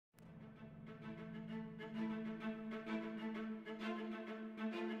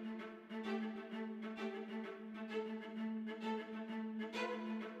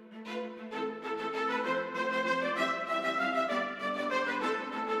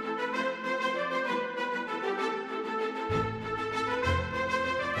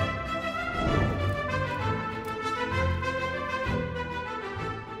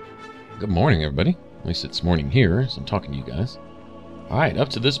Good morning, everybody. At least it's morning here, so I'm talking to you guys. Alright, up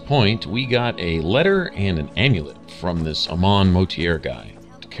to this point, we got a letter and an amulet from this Amon Motier guy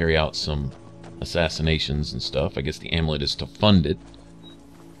to carry out some assassinations and stuff. I guess the amulet is to fund it.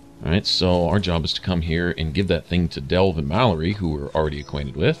 Alright, so our job is to come here and give that thing to Delve and Mallory, who we're already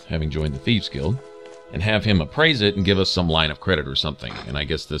acquainted with, having joined the Thieves Guild, and have him appraise it and give us some line of credit or something. And I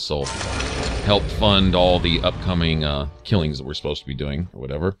guess this will help fund all the upcoming killings that we're supposed to be doing, or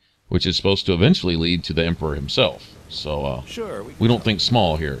whatever, which is supposed to eventually lead to the Emperor himself. So, sure, we don't think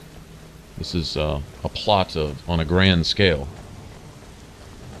small here. This is a plot on a grand scale.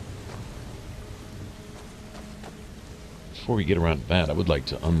 Before we get around to that, I would like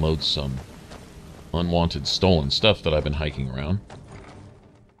to unload some unwanted stolen stuff that I've been hiking around.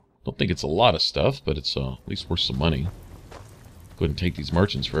 Don't think it's a lot of stuff, but it's at least worth some money. Go ahead and take these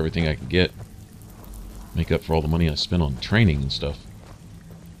merchants for everything I can get. Make up for all the money I spent on training and stuff.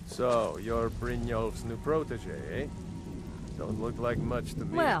 So, you're Brynjolf's new protege, eh? Don't look like much to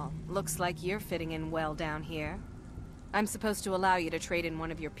me. Well, looks like you're fitting in well down here. I'm supposed to allow you to trade in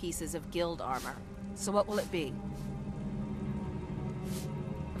one of your pieces of guild armor. So what will it be?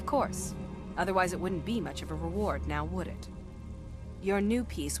 Of course. Otherwise it wouldn't be much of a reward, now would it? Your new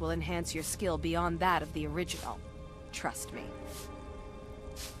piece will enhance your skill beyond that of the original. Trust me.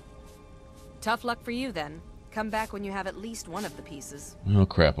 Tough luck for you, then. Come back when you have at least one of the pieces. Oh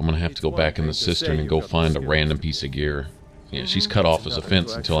crap, I'm gonna have to go back in the cistern and go find a random piece of gear. Yeah, she's cut off as a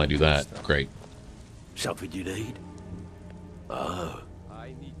fence until I do that. Great. Something you need? Oh,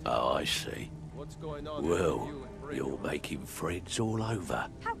 I see. Well, you're making friends all over,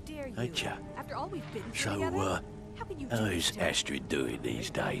 How dare you? ain't ya? After all we've been through So, together, how can you do how's this to me? Astrid doing these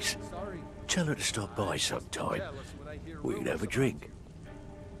days? Tell her to stop by sometime. We can have a drink.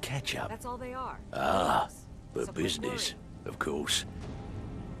 Catch up. That's all they are. Ah, So but quit business, of course.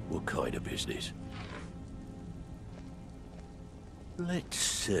 What kind of business? Let's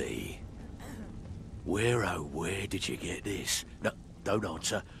see. Where, oh, where did you get this? No, don't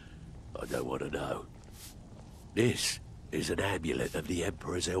answer. I don't want to know. This is an amulet of the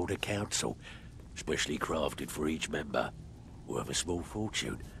Emperor's Elder Council, specially crafted for each member, worth a small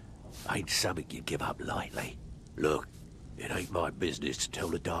fortune. Ain't something you give up lightly. Look, it ain't my business to tell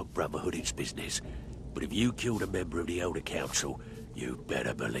the Dark Brotherhood its business, but if you killed a member of the Elder Council, you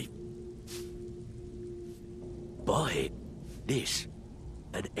better believe. Buy it. This.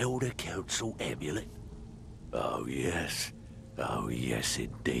 An Elder Council amulet? Oh, yes. Oh, yes,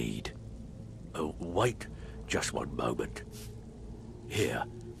 indeed. Oh, wait. Just one moment. Here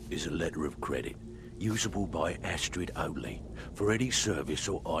is a letter of credit, usable by Astrid only, for any service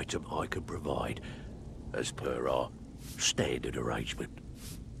or item I can provide, as per our standard arrangement.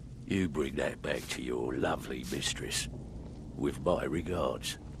 You bring that back to your lovely mistress, with my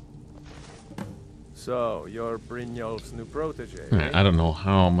regards. So, you're Brynjolf's new protege, eh? I don't know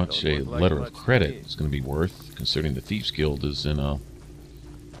how much Don't a look like letter much of to credit me. is going to be worth, considering the Thieves Guild is in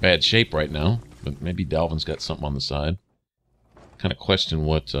bad shape right now. But maybe Dalvin's got something on the side. Kind of question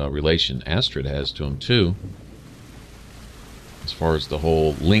what relation Astrid has to him, too. As far as the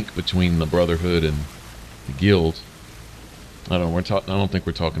whole link between the Brotherhood and the Guild. I don't know, I don't think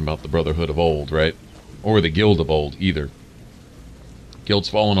we're talking about the Brotherhood of old, right? Or the Guild of old, either. Guild's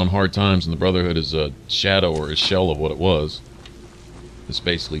fallen on hard times, and the Brotherhood is a shadow or a shell of what it was. It's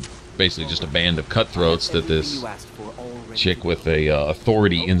basically just a band of cutthroats that this chick with a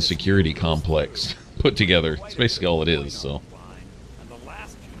authority insecurity complex put together. It's basically all it is. So,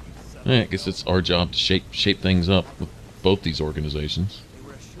 I guess it's our job to shape things up with both these organizations. They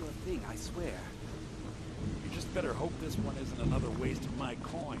were a sure thing, I swear. You just better hope this one isn't another waste of my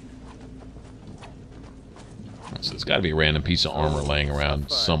coin. So there's got to be a random piece of armor laying around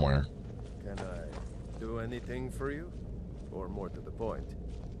somewhere. Can I do anything for you? Or more to the point,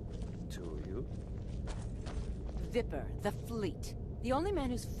 to you? Vipper, the Fleet. The only man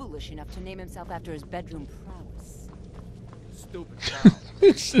who's foolish enough to name himself after his bedroom prowess. Stupid cow.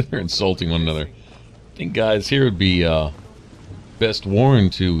 Sitting there insulting one another. I think, guys, here would be best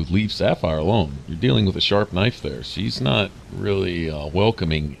warned to leave Sapphire alone. You're dealing with a sharp knife there. She's not really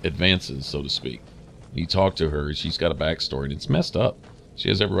welcoming advances, so to speak. You talk to her, she's got a backstory, and it's messed up. She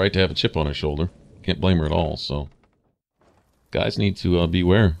has every right to have a chip on her shoulder. Can't blame her at all, so... Guys need to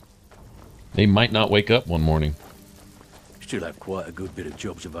beware. They might not wake up one morning. Still have quite a good bit of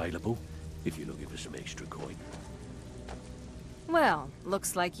jobs available, if you're looking for some extra coin. Well,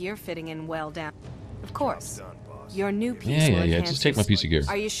 looks like you're fitting in well down. Of course. Your new piece Yeah, will yeah, enhance just take your my piece of gear.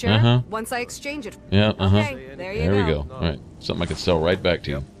 Are you sure? Uh-huh. Once I exchange it. Yeah, uh-huh. Okay, there you There go. we go. Alright, something I can sell right back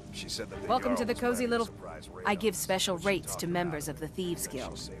to you. Welcome to the cozy little... I give special rates to members of the Thieves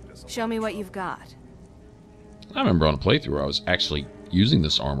Guild. Show me what you've got. I remember on a playthrough where I was actually using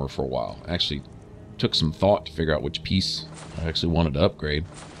this armor for a while. I actually took some thought to figure out which piece I actually wanted to upgrade.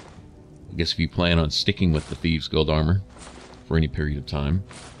 I guess if you plan on sticking with the Thieves Guild armor for any period of time.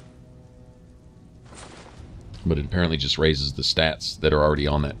 But it apparently just raises the stats that are already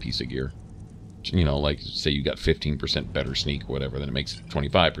on that piece of gear. You know, like, say you got 15% better sneak or whatever, then it makes it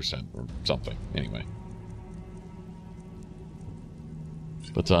 25% or something. Anyway.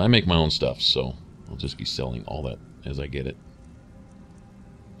 But I make my own stuff, so I'll just be selling all that as I get it.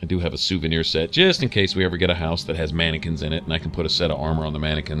 I do have a souvenir set, just in case we ever get a house that has mannequins in it, and I can put a set of armor on the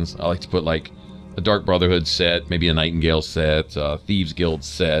mannequins. I like to put, like, a Dark Brotherhood set, maybe a Nightingale set, a Thieves Guild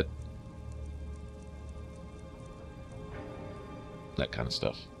set. That kind of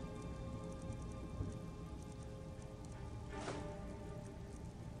stuff.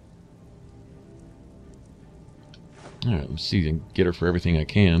 Alright, let's see if I can get her for everything I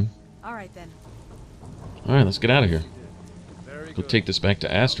can. Alright then. Alright, let's get out of here. Very Go good. take this back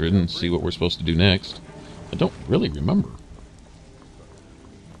to Astrid and see what we're supposed to do next. I don't really remember.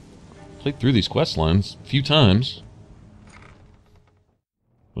 Played through these quest lines a few times.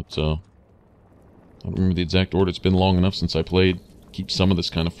 But, I don't remember the exact order. It's been long enough since I played. Keep some of this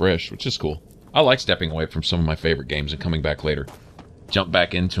kind of fresh, which is cool. I like stepping away from some of my favorite games and coming back later. Jump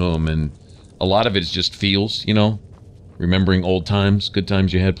back into them, and a lot of it is just feels, you know? Remembering old times, good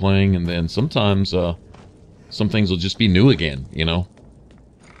times you had playing, and then sometimes, some things will just be new again, you know?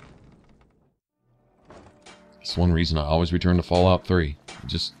 It's one reason I always return to Fallout 3.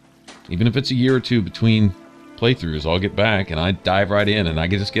 Just, even if it's a year or two between playthroughs, I'll get back, and I dive right in, and I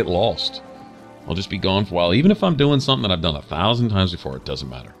just get lost. I'll just be gone for a while. Even if I'm doing something that I've done 1,000 times before, it doesn't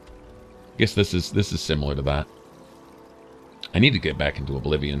matter. I guess this is similar to that. I need to get back into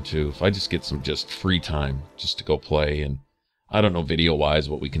Oblivion too. If I just get some just free time just to go play, and I don't know video-wise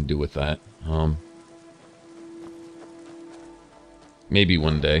what we can do with that. Maybe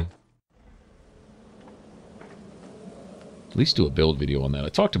one day. At least do a build video on that. I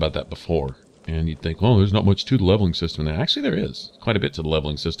talked about that before. And you'd think, oh, there's not much to the leveling system there. Actually, there is. Quite a bit to the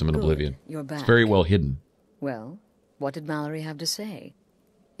leveling system in Good. Oblivion. You're back. It's very well hidden. Well, what did Mallory have to say?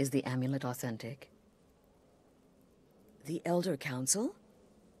 Is the amulet authentic? The Elder Council?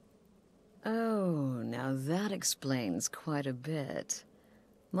 Oh, now that explains quite a bit.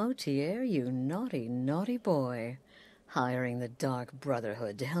 Motier, you naughty, naughty boy. Hiring the Dark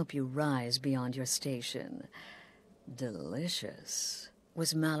Brotherhood to help you rise beyond your station. Delicious.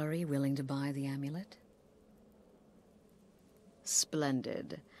 Was Mallory willing to buy the amulet?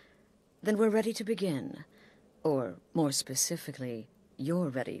 Splendid. Then we're ready to begin. Or, more specifically, you're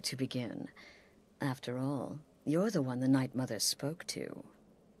ready to begin. After all, you're the one the Night Mother spoke to.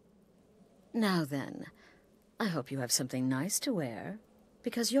 Now then, I hope you have something nice to wear,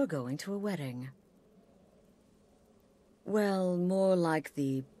 because you're going to a wedding. Well, more like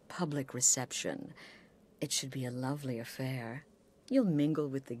the public reception. It should be a lovely affair. You'll mingle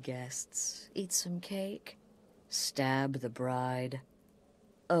with the guests, eat some cake, stab the bride.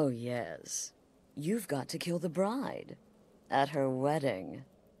 Oh yes, you've got to kill the bride at her wedding.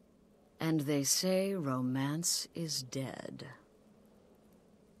 And they say romance is dead.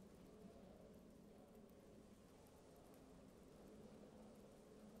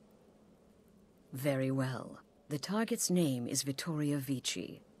 Very well. The target's name is Vittoria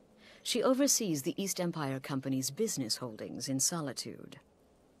Vici. She oversees the East Empire Company's business holdings in Solitude.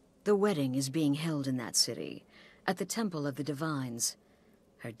 The wedding is being held in that city, at the Temple of the Divines.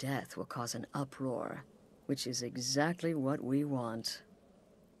 Her death will cause an uproar, which is exactly what we want.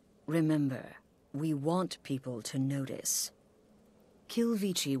 Remember, we want people to notice. Kill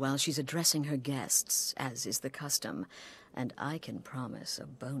Vici while she's addressing her guests, as is the custom, and I can promise a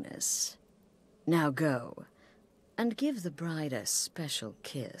bonus. Now go. And give the bride a special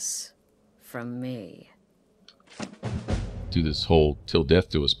kiss. From me. Do this whole till death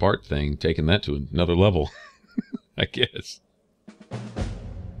do us part thing, taking that to another level. I guess.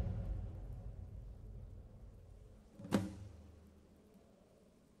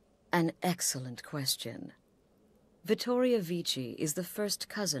 An excellent question. Vittoria Vici is the first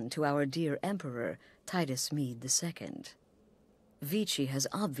cousin to our dear Emperor, Titus Mede II. Vici has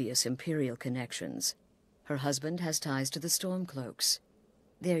obvious imperial connections. Her husband has ties to the Stormcloaks.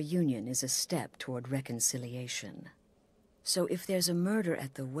 Their union is a step toward reconciliation. So if there's a murder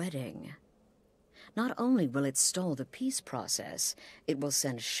at the wedding, not only will it stall the peace process, it will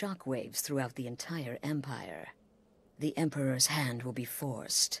send shockwaves throughout the entire empire. The Emperor's hand will be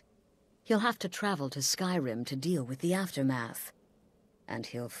forced. He'll have to travel to Skyrim to deal with the aftermath. and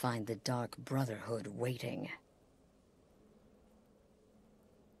he'll find the Dark Brotherhood waiting.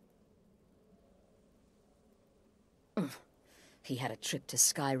 He had a trip to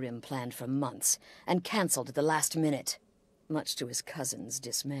Skyrim planned for months, and cancelled at the last minute, much to his cousin's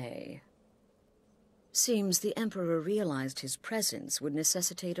dismay. Seems the Emperor realized his presence would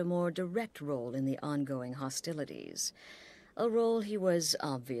necessitate a more direct role in the ongoing hostilities, a role he was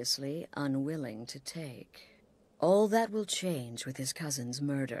obviously unwilling to take. All that will change with his cousin's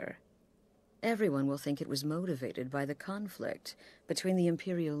murder. Everyone will think it was motivated by the conflict between the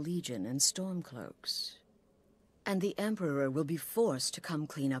Imperial Legion and Stormcloaks. And the Emperor will be forced to come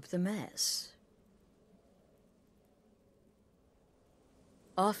clean up the mess.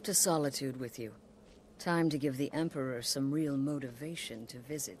 Off to Solitude with you. Time to give the Emperor some real motivation to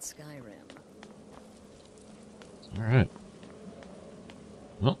visit Skyrim. Alright.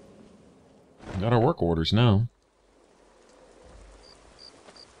 Well, we got our work orders now.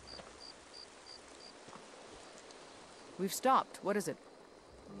 We've stopped. What is it?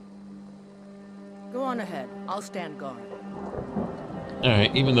 Go on ahead. I'll stand guard.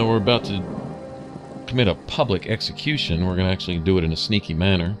 Alright, even though we're about to commit a public execution, we're going to actually do it in a sneaky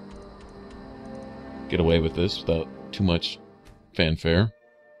manner. Get away with this without too much fanfare.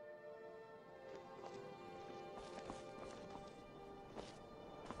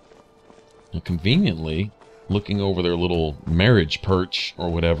 Now, conveniently, looking over their little marriage perch or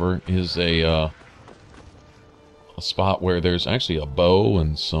whatever is a spot where there's actually a bow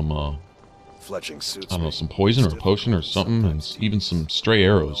and some Fletching suits I don't know, me. some poison or a potion or something, and even some stray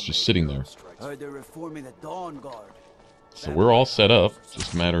arrows just sitting there. Heard they're reforming the Dawn Guard. So we're all set up,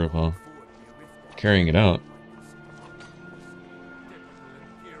 just a matter of carrying it out.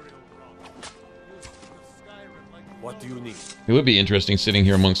 What do you need? It would be interesting sitting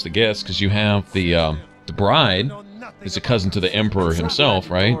here amongst the guests, because you have the bride is a cousin to the Emperor himself,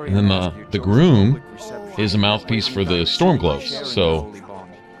 right? And then the groom is a mouthpiece for the Stormcloaks, so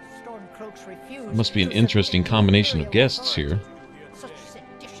it must be an interesting combination of guests here. Such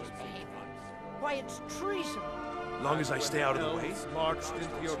seditious behavior. Why, it's treason. Long as I stay out of the way. Marched into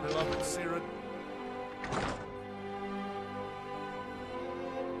your beloved Siren.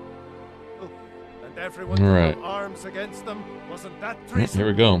 And everyone All right. took up arms against them. Wasn't that Yep, treason? here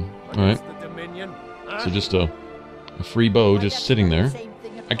we go. Against Alright, the Dominion. so just a free bow just sitting there.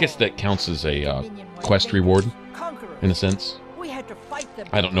 I guess that counts as a quest reward, in a sense. We had to fight them.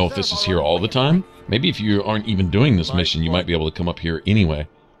 I don't know if this is here all the time. Maybe if you aren't even doing this mission, you might be able to come up here anyway.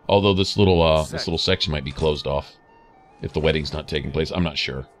 Although this little section might be closed off if the wedding's not taking place. I'm not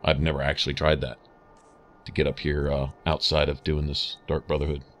sure. I've never actually tried that to get up here outside of doing this Dark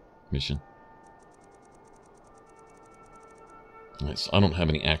Brotherhood mission. Alright, so I don't have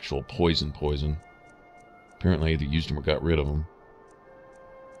any actual poison. Apparently I either used them or got rid of them.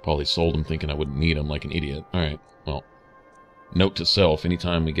 Probably sold them thinking I wouldn't need them like an idiot. Alright, well. Note to self,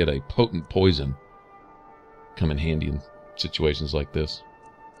 anytime we get a potent poison, come in handy in situations like this.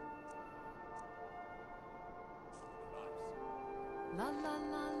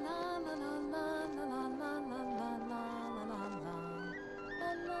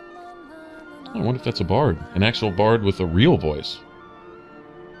 I wonder if that's a bard. An actual bard with a real voice.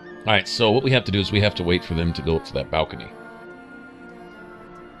 Alright, so what we have to do is we have to wait for them to go up to that balcony.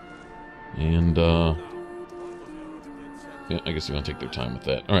 And, yeah, I guess they're going to take their time with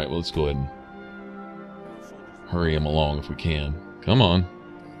that. Alright, well, let's go ahead and hurry them along if we can. Come on.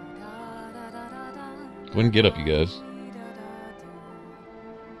 Go ahead and get up, you guys.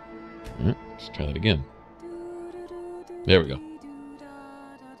 Alright, let's try that again. There we go.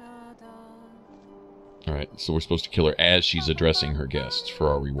 Alright, so we're supposed to kill her as she's addressing her guests for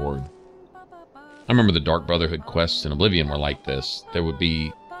our reward. I remember the Dark Brotherhood quests in Oblivion were like this. There would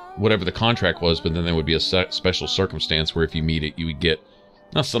be whatever the contract was, but then there would be a special circumstance where if you meet it, you would get,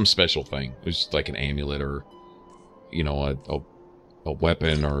 not some special thing. It was just like an amulet or, you know, a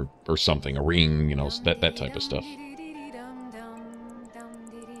weapon or something, a ring, you know, that type of stuff.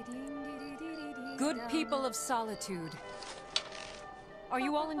 Good people of Solitude. Are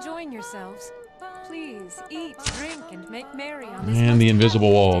you all enjoying yourselves? Please, eat, drink, and make merry on this And the most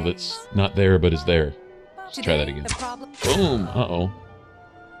invisible wall holiday. that's not there but is there. Let's try that Today, again. the problem- Boom! Uh-oh.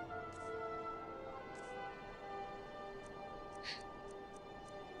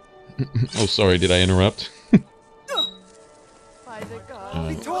 Oh, sorry, did I interrupt?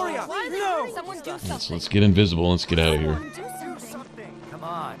 Victoria! No! Someone do So something. let's get invisible, let's get out of here. Do something. Come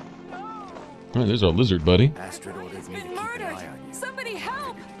on. Alright, there's our lizard buddy. Astrid ordered me to Been keep an murdered! eye on you. Somebody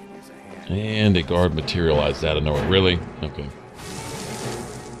help! Here's a hand. And a guard materialized out of nowhere. Really? Okay.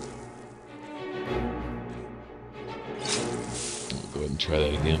 I'll go ahead and try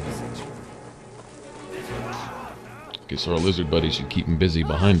that again. Okay, so our lizard buddy should keep him busy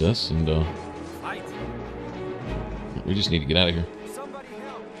behind us, and we just need to get out of here.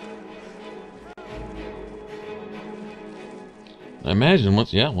 I imagine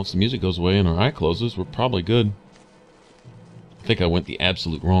once the music goes away and our eye closes, we're probably good. I think I went the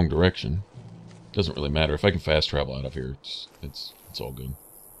absolute wrong direction. Doesn't really matter. If I can fast travel out of here, it's all good.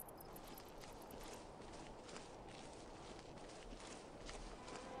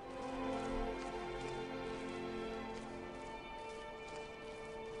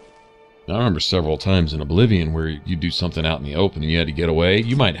 I remember several times in Oblivion where you do something out in the open and you had to get away.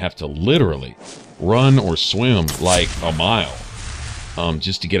 You might have to literally run or swim like a mile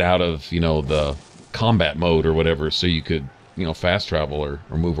just to get out of, the combat mode or whatever, so you could, fast travel or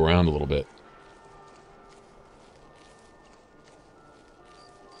move around a little bit.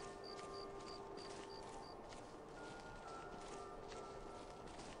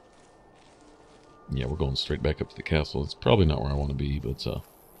 Yeah, we're going straight back up to the castle. It's probably not where I want to be, but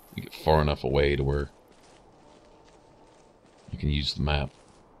you get far enough away to where you can use the map.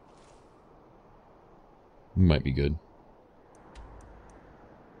 We might be good.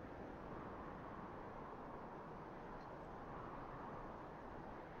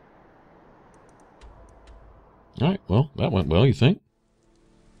 Alright, well, that went well, you think?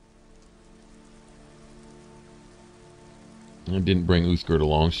 I didn't bring Uthgerd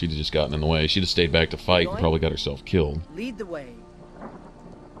along. She'd have just gotten in the way. She'd have stayed back to fight and probably got herself killed. Lead the way.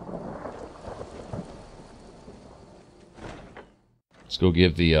 Let's go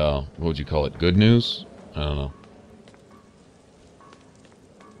give the, what would you call it, good news? I don't know.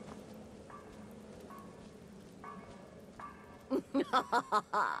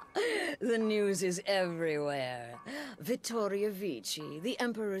 The news is everywhere. Vittoria Vici, the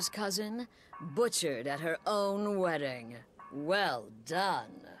Emperor's cousin, butchered at her own wedding. Well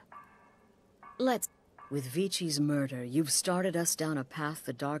done. With Vici's murder, you've started us down a path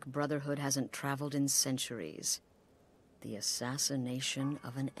the Dark Brotherhood hasn't traveled in centuries. The assassination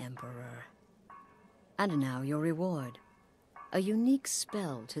of an Emperor. And now your reward. A unique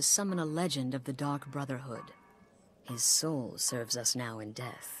spell to summon a legend of the Dark Brotherhood. His soul serves us now in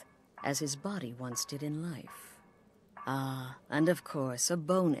death, as his body once did in life. Ah, and of course, a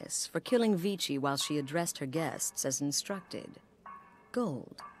bonus for killing Vici while she addressed her guests as instructed.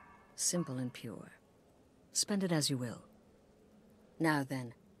 Gold. Simple and pure. Spend it as you will. Now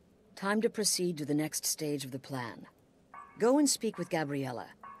then, time to proceed to the next stage of the plan. Go and speak with Gabriella.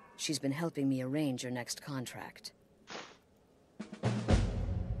 She's been helping me arrange your next contract.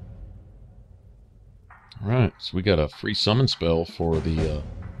 Alright, so we got a free summon spell for the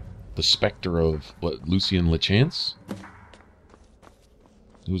Spectre of, Lucien Lachance?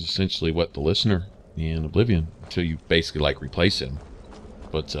 It was essentially, the listener in Oblivion, until you basically, replace him.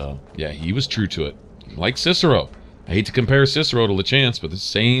 But, yeah, he was true to it. Like Cicero. I hate to compare Cicero to Lachance, but the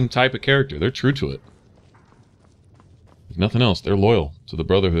same type of character. They're true to it. If nothing else, they're loyal to the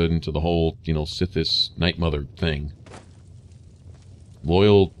Brotherhood and to the whole, Sithis Night Mother thing.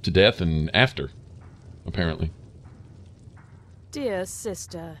 Loyal to death and after, apparently. Dear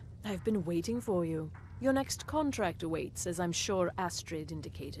sister, I've been waiting for you. Your next contract awaits, as I'm sure Astrid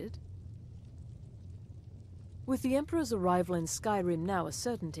indicated. With the Emperor's arrival in Skyrim now a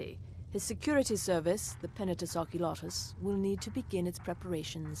certainty, his security service, the Penitus Oculatus, will need to begin its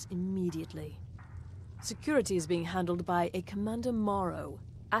preparations immediately. Security is being handled by a Commander Morrow.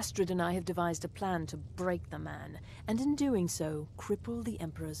 Astrid and I have devised a plan to break the man, and in doing so, cripple the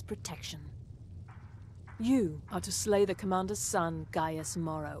Emperor's protection. You are to slay the Commander's son, Gaius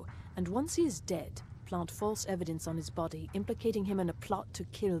Morrow, and once he is dead, plant false evidence on his body, implicating him in a plot to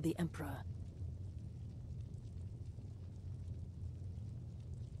kill the Emperor.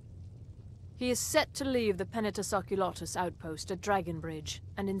 He is set to leave the Penitus Oculatus outpost at Dragonbridge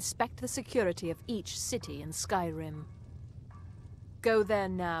and inspect the security of each city in Skyrim. Go there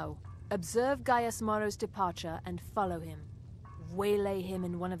now, observe Gaius Morrow's departure and follow him. Waylay him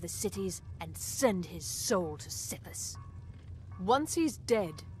in one of the cities and send his soul to Sithis. Once he's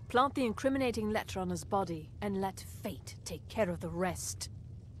dead, plant the incriminating letter on his body and let fate take care of the rest.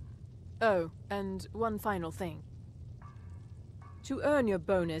 Oh, and one final thing. To earn your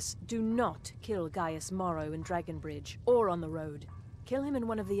bonus, do not kill Gaius Morrow in Dragonbridge or on the road. Kill him in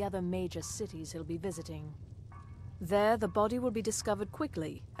one of the other major cities he'll be visiting. There, the body will be discovered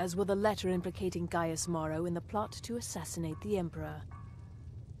quickly, as will the letter implicating Gaius Morrow in the plot to assassinate the Emperor.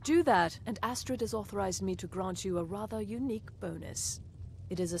 Do that, and Astrid has authorized me to grant you a rather unique bonus.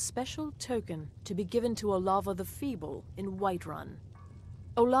 It is a special token to be given to Olava the Feeble in Whiterun.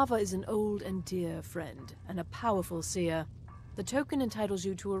 Olava is an old and dear friend, and a powerful seer. The The token entitles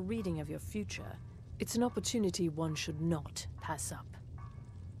you to a reading of your future. It's an opportunity one should not pass up.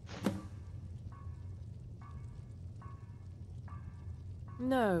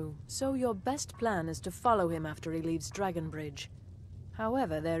 No, so your best plan is to follow him after he leaves Dragonbridge.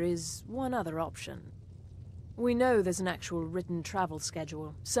 However, there is one other option. We know there's an actual written travel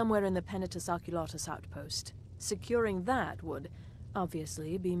schedule, somewhere in the Penitus Oculatus outpost. Securing that would,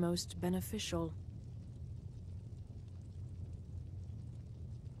 obviously, be most beneficial.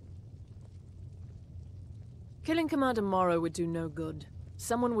 Killing Commander Morrow would do no good.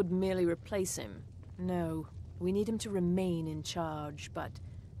 Someone would merely replace him. No, we need him to remain in charge, but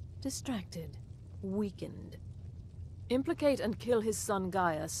distracted, weakened. Implicate and kill his son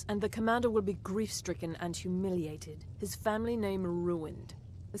Gaius, and the commander will be grief-stricken and humiliated, his family name ruined.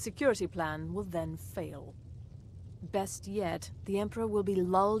 The security plan will then fail. Best yet, the Emperor will be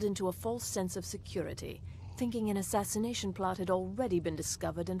lulled into a false sense of security, thinking an assassination plot had already been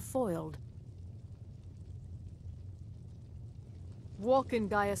discovered and foiled. Walk in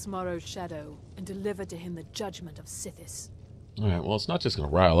Gaius Morrow's shadow, and deliver to him the judgment of Sithis. Alright, well, it's not just going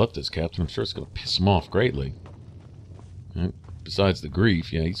to rile up this captain. I'm sure it's going to piss him off greatly. Right? Besides the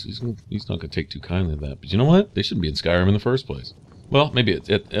grief, yeah, he's not going to take too kindly to that. But you know what? They shouldn't be in Skyrim in the first place. Well, maybe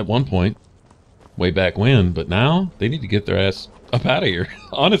at one point, way back when, but now they need to get their ass up out of here,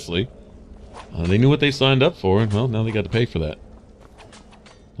 honestly. They knew what they signed up for, and well, now they got to pay for that.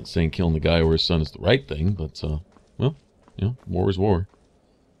 Not saying killing the guy or his son is the right thing, but, well, you know, war is war.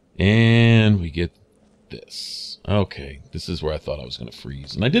 And we get this. Okay, this is where I thought I was going to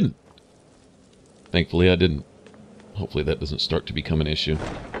freeze, and I didn't. Thankfully, I didn't. Hopefully that doesn't start to become an issue.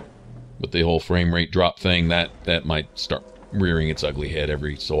 But the whole frame rate drop thing, that might start rearing its ugly head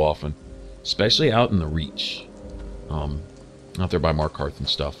every so often. Especially out in the Reach. Out there by Markarth and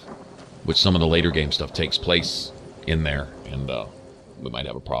stuff. Which some of the later game stuff takes place in there. And we might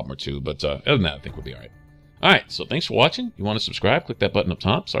have a problem or two. But other than that, I think we'll be alright. Alright, so thanks for watching. If you want to subscribe, click that button up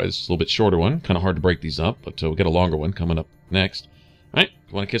top. Sorry, this is a little bit shorter one. Kind of hard to break these up. But we'll get a longer one coming up next. Alright,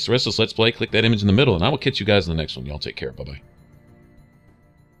 if you want to catch the rest of this Let's Play, click that image in the middle, and I will catch you guys in the next one. Y'all take care. Bye-bye.